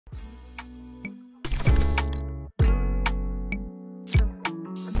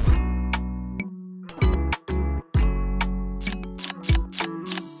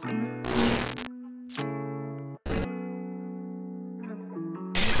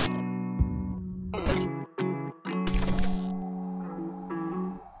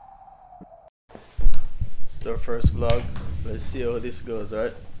It's our first vlog. Let's see how this goes,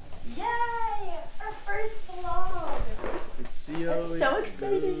 right? Yay! Our first vlog! Let's see how I'm so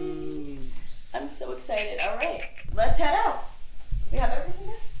excited. goes. I'm so excited. Alright, let's head out. We have everything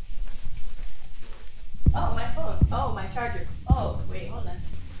there? Oh, my phone. Oh, my charger. Oh, wait, hold on.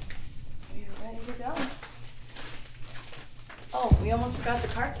 We're ready to go. Oh, we almost forgot the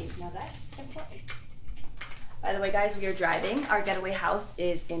car keys. Now that's important. By the way, guys, we are driving. Our getaway house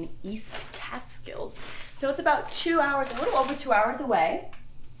is in East Catskills. So it's about 2 hours, a little over 2 hours away.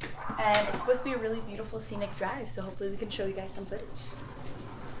 And it's supposed to be a really beautiful scenic drive. So hopefully we can show you guys some footage.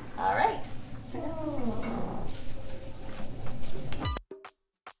 All right. Let's head out.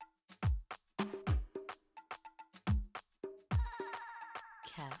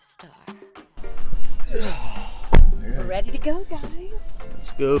 We're ready to go, guys.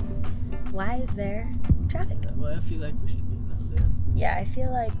 Let's go. Why is there traffic? Well, I feel like we should be down there. Yeah, I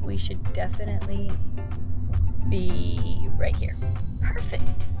feel like we should definitely be right here. Perfect.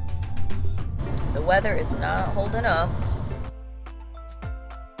 The weather is not holding up.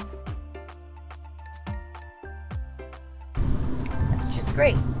 That's just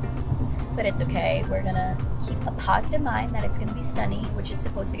great. But it's okay. We're gonna keep a positive mind that it's gonna be sunny, which it's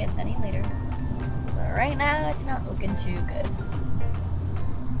supposed to get sunny later. But right now, it's not looking too good.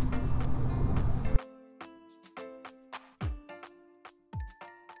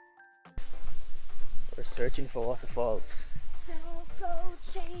 We're searching for waterfalls. Don't go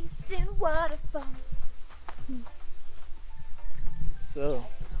chasing waterfalls. So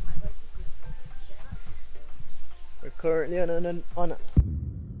we're currently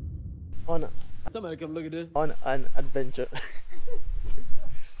Somebody come look at this. on an adventure.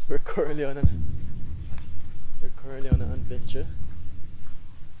 We're currently on an adventure.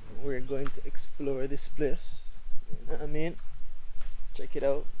 We're going to explore this place. You know what I mean? Check it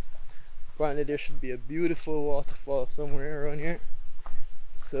out. Apparently there should be a beautiful waterfall somewhere around here.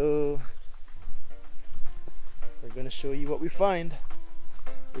 So we're gonna show you what we find.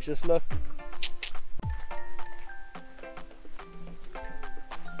 Wish us luck.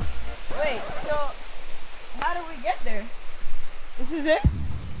 Wait, so how do we get there? This is it?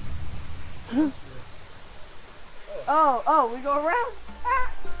 Oh, we go around?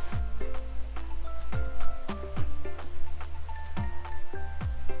 Ah.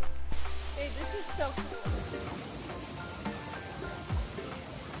 Hey, this is so cool.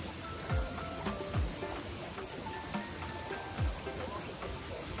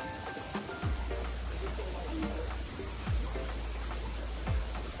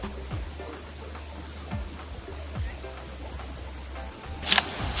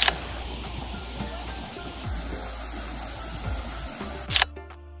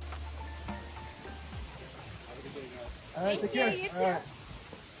 Alright, take care. You too. Alright.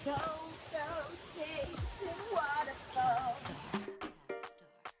 Don't go chasing waterfalls.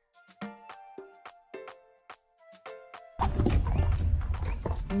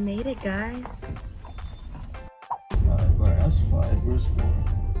 We made it, guys. 5, alright, that's 5. Where's 4?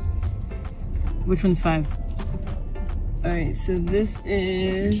 Which one's 5? Alright, so this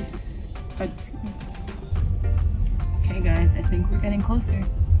is... Okay guys, I think we're getting closer.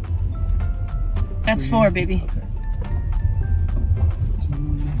 That's 4, baby. Okay.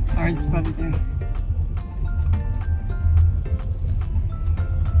 Ours is probably there.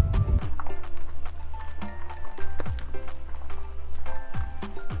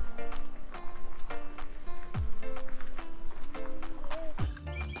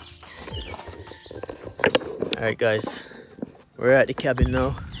 Alright guys, we're at the cabin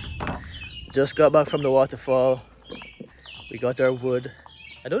now. Just got back from the waterfall. We got our wood.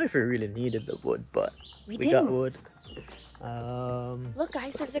 I don't know if we really needed the wood, but we got wood. Look,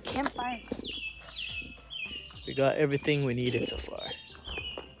 guys, there's a campfire. We got everything we needed so far.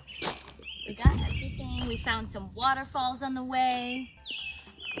 We got everything. We found some waterfalls on the way.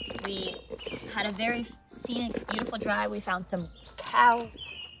 We had a very scenic, beautiful drive. We found some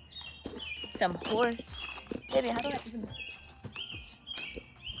cows, some horse. Baby, how do I open this?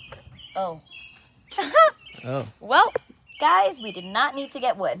 Oh. Oh. Well, guys, we did not need to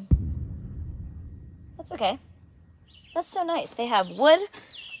get wood. That's okay. That's so nice. They have wood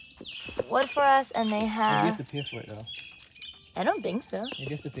for us, and they We have... have to pay for it though. I don't think so. You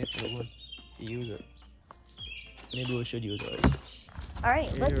have to pay for the wood to use it. Maybe we should use ours. All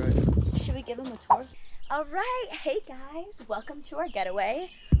right, Yeah, you're should we give them a tour? All right, hey guys, welcome to our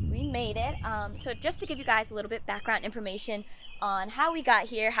getaway. We made it. So just to give you guys a little bit background information on how we got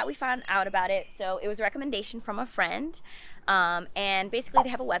here, how we found out about it. So it was a recommendation from a friend, and basically they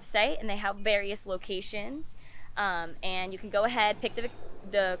have a website and they have various locations. and you can go ahead, pick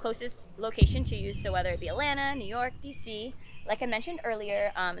the closest location to you, so whether it be Atlanta, New York, DC, like I mentioned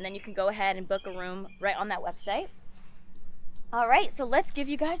earlier, and then you can go ahead and book a room right on that website. All right, so let's give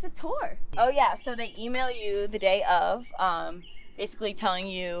you guys a tour. Oh yeah, so they email you the day of, basically telling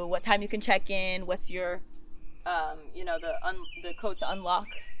you what time you can check in, what's your, you know, the code to unlock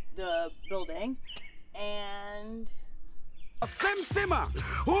the building, and Sim Simmer,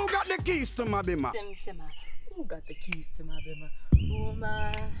 who got the keys to my bimmer? Sim Simmer, who got the keys to my bimmer? Oh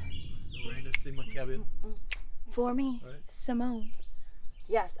my. So we're in the Simmer cabin. For me, Right. Simone.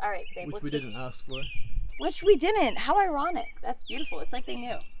 Yes, all right, babe. Which we didn't ask for. Which we didn't. How ironic. That's beautiful. It's like they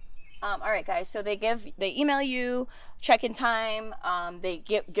knew. All right, guys. So they email you check-in time. They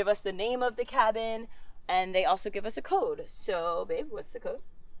give us the name of the cabin, and they also give us a code. So, babe, what's the code?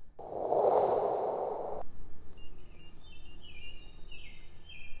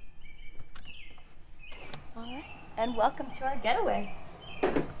 All right, and welcome to our getaway.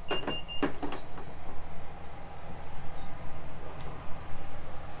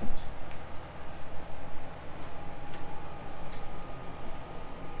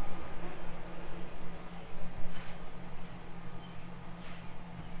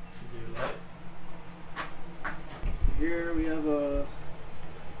 Here we have a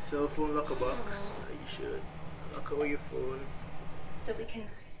cell phone locker box. You should lock away your phone. So we can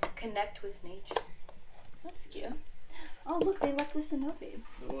connect with nature. That's cute. Oh, look, they left us a note, babe.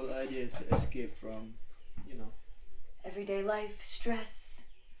 The whole idea is to escape from, you know, Everyday life, stress.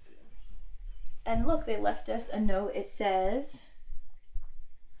 And look, they left us a note. It says,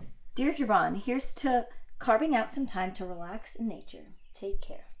 "Dear Javon, here's to carving out some time to relax in nature. Take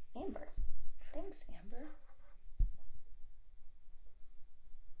care. Amber." Thanks, Amber.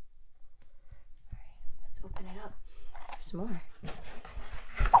 All right, let's open it up. There's more.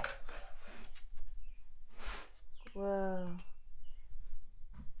 Whoa.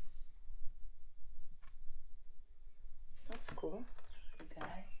 That's cool.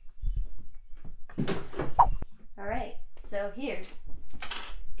 Okay. All right, so here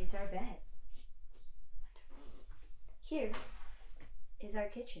is our bed. Here is our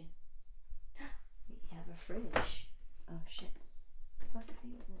kitchen. We have a fridge. Oh shit. The fuck are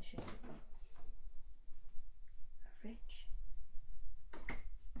you in the shit? Oh. A fridge.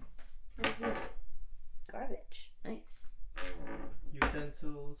 What is this? Garbage. Nice.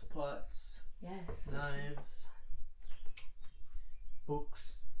 utensils, pots, Yes. knives,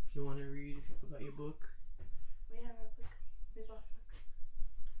 books. If you want to read, if you forgot your book. We have our book. We bought books.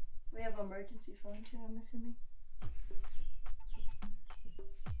 We have emergency phone too, I'm assuming.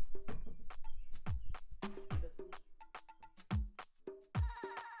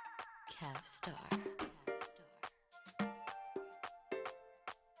 Star.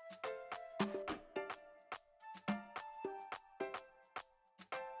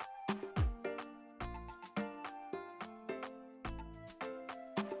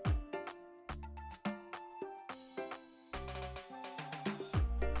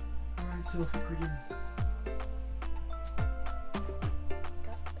 Alright, selfie queen.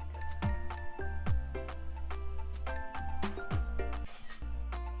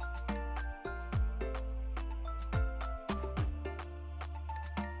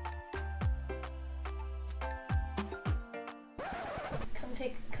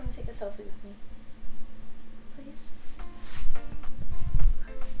 Come take a selfie with me, please.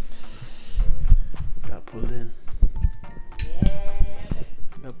 Got pulled in. Yeah.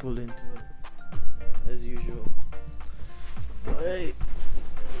 Got pulled into it, as usual. But hey,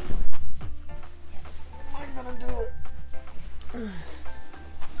 Yes. I'm gonna do it.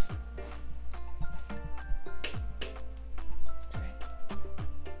 That's right.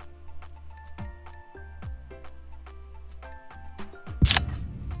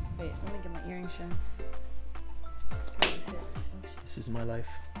 Wait, let me get my earrings shut. This is my life.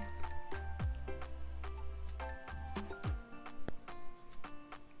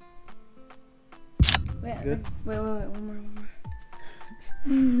 Wait, Good? wait, one more.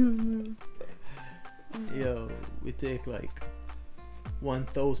 Yo, we take like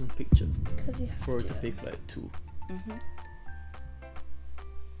 1,000 pictures Because you have for it to. to pick like 2. Mm-hmm.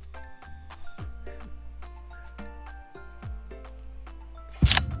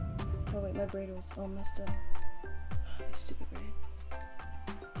 Oh wait, my braid was all messed up. Oh, these stupid braids.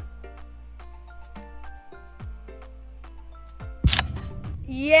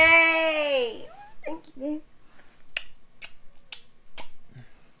 Yay! Thank you, babe.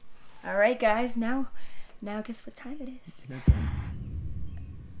 All right, guys. Now guess what time it is? Dinner time.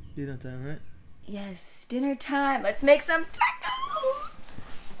 Dinner time, right? Yes, dinner time. Let's make some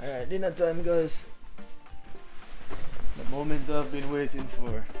tacos. Alright, dinner time, guys. Moment I've been waiting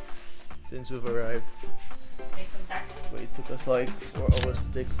for since we've arrived. Make some tacos. But it took us like 4 hours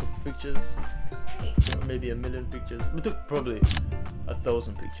to take a couple pictures. Or maybe 1,000,000 pictures. We took probably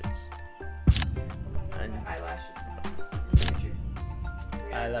 1,000 pictures. And My eyelashes.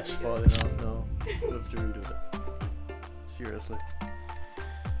 eyelash falling off now. We have to redo that. Seriously.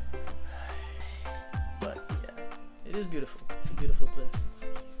 But yeah, it is beautiful. It's a beautiful place.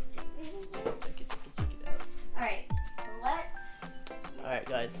 Check it out. Alright, let's. Alright,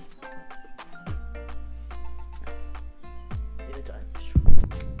 guys. Dinner time.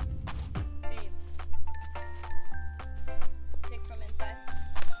 Pick from inside.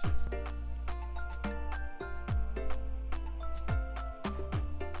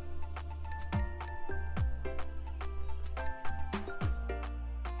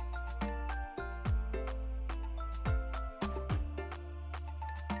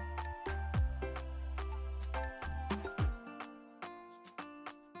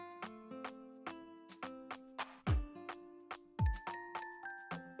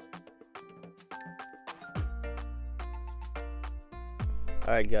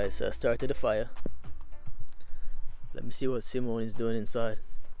 Alright guys, so I started the fire. Let me see what Simone is doing inside.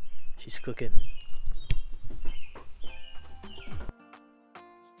 She's cooking.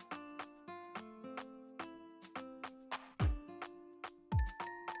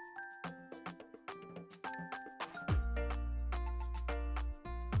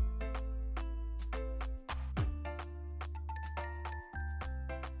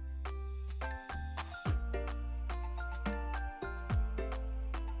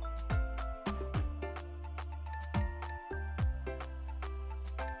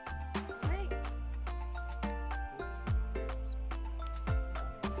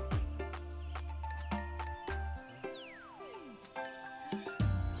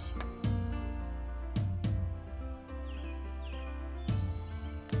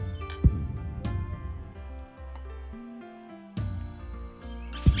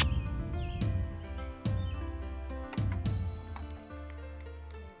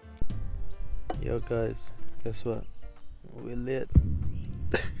 Yo guys, guess what? We're lit.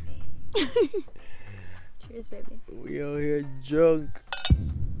 Cheers, baby. We out here drunk.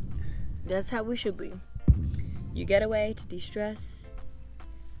 That's how we should be. You get away to de-stress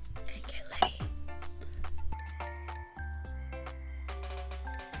and get laid.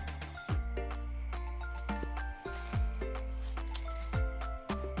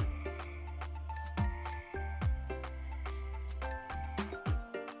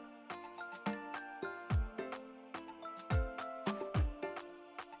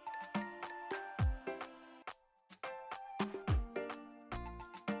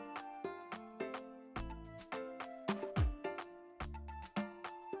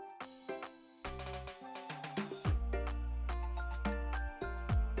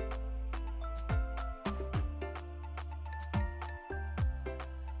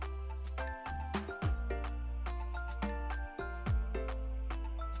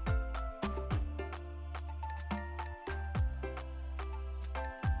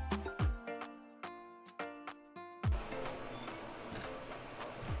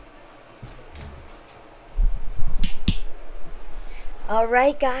 All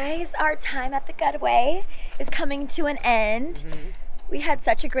right, guys, our time at the Getaway is coming to an end. We had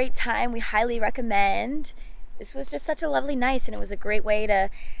such a great time. We highly recommend. This was just such a lovely night, and it was a great way to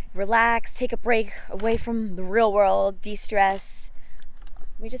relax, take a break away from the real world, de-stress.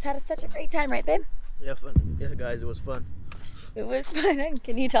 We just had such a great time, right, babe? Yeah, fun. Yeah, guys, it was fun. It was fun.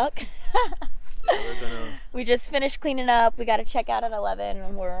 Can you talk? We just finished cleaning up. We got to check out at 11,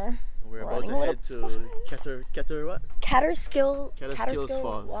 and we're about to head to Catskills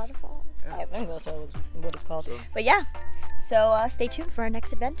Falls. Waterfall. Yeah. I think that's what it's called. So, but yeah, so stay tuned for our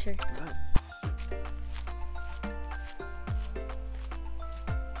next adventure. right.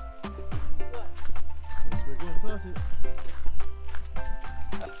 Yes, we're going past it.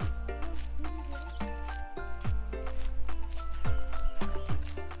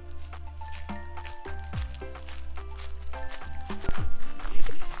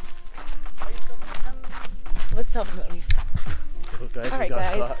 Let's tell them at least. Oh, guys, All we right, got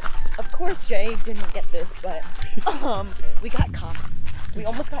guys. caught. Of course, Jay didn't get this, but we got caught. We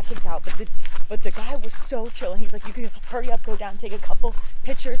almost got kicked out, but the guy was so chill, and he's like, "You can hurry up, go down, take a couple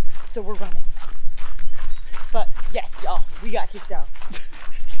pictures." So we're running. But yes, y'all, we got kicked out.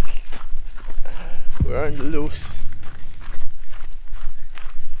 We're on the loose.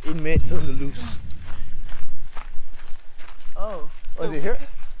 Inmates on the loose. Oh, So is it here?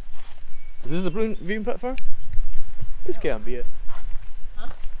 Is this the viewing platform? This can't be it. Huh?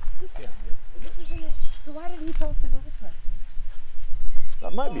 This can't be it. This isn't it. So why did he tell us to go this way?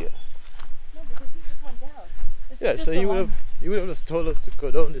 That might be it. No, because he just went down. This Yeah, is just so the you one. would have just told us to go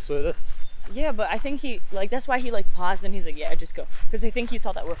down this way then. Yeah, but I think he like that's why he like paused and he's like, yeah, just go, because I think he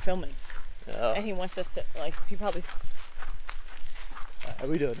saw that we're filming Yeah. and he wants us to like. He probably.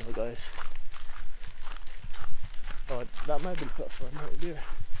 We don't know, guys. Oh, that might be the platform right there.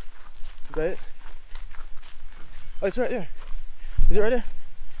 Is that it? Oh, it's right there. Is it right there?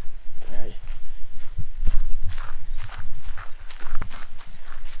 Alright.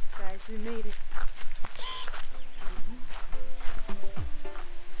 Guys, we made it.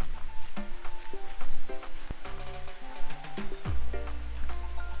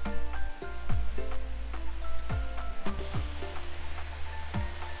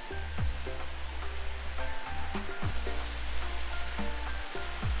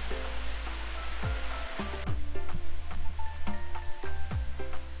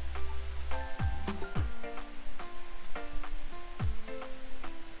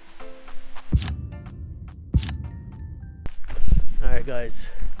 Alright, guys.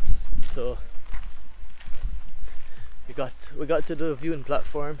 So we got to the viewing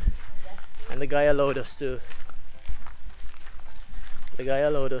platform, and the guy allowed us to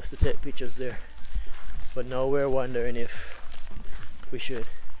take pictures there. But now we're wondering if we should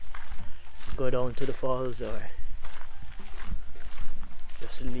go down to the falls or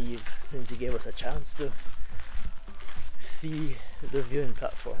just leave, since he gave us a chance to see the viewing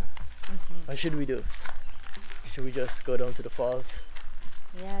platform. What should we do? Should we just go down to the falls?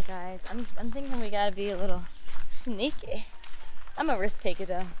 Yeah, guys, I'm thinking we gotta be a little sneaky. I'm a risk taker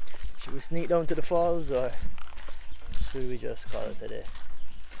though. Should we sneak down to the falls or should we just call it a day?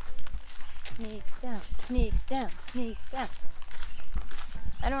 Sneak down, sneak down, sneak down.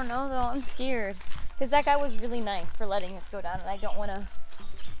 I don't know though, I'm scared. Because that guy was really nice for letting us go down and I don't want to,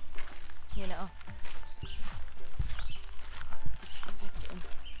 you know, disrespect him.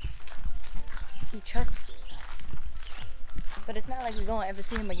 He trusts us. But it's not like we won't ever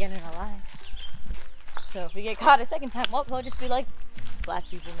see him again in our life. So if we get caught a second time, well, we'll just be like, black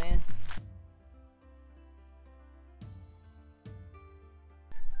people, man.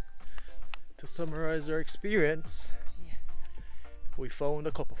 To summarize our experience, Yes. we found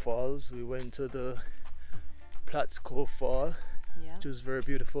a couple falls. We went to the PLATTE Fall, Yeah. which was very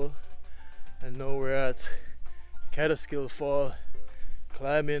beautiful. And now we're at Catskills Fall,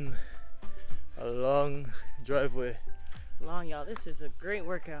 climbing a long driveway, Long, y'all. This is a great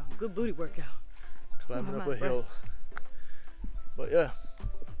workout. Good booty workout. climbing I'm up out a of breath. hill. But yeah,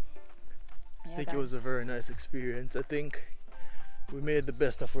 I Yeah, think it was a very nice experience. I think we made the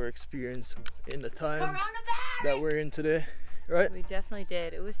best of our experience in the time that we're in today, right? We definitely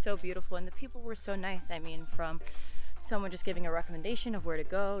did. It was so beautiful and the people were so nice. I mean, from someone just giving a recommendation of where to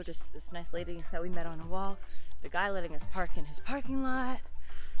go, just this nice lady that we met on a wall, the guy letting us park in his parking lot,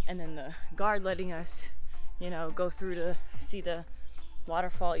 and then the guard letting us, you know, go through to see the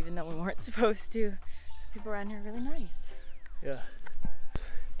waterfall even though we weren't supposed to. So people around here are really nice. Yeah.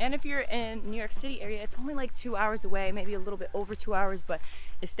 And if you're in New York City area, it's only like 2 hours away, maybe a little bit over 2 hours, but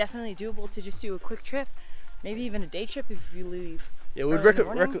it's definitely doable to just do a quick trip, maybe even a day trip if you leave. Yeah, we'd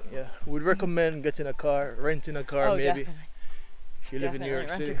we'd recommend getting a car, renting a car, maybe. Definitely. If you live in New York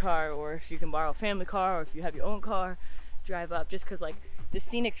Rent City. a car, or if you can borrow a family car, or if you have your own car, drive up. Just because like the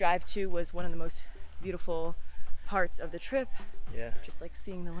scenic drive too was one of the most beautiful parts of the trip. Yeah. Just like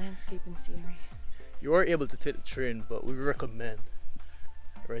seeing the landscape and scenery. You are able to take the train, but we recommend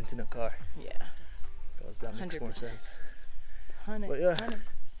renting a car Yeah. because that makes more 100%. sense. 100, But yeah, 100.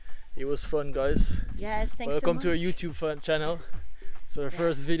 it was fun, guys. Yes, thanks Welcome so to our much. YouTube channel. It's our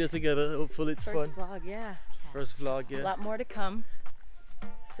first Yes. video together. Hopefully it's First fun. vlog, yeah. First vlog, A yeah. lot more to come.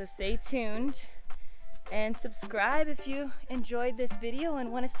 So stay tuned and subscribe if you enjoyed this video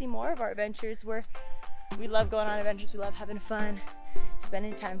and want to see more of our adventures. We love going on adventures, we love having fun,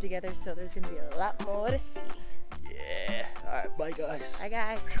 spending time together, so there's going to be a lot more to see. Yeah. All right, bye, guys. Bye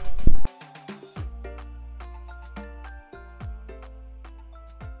guys.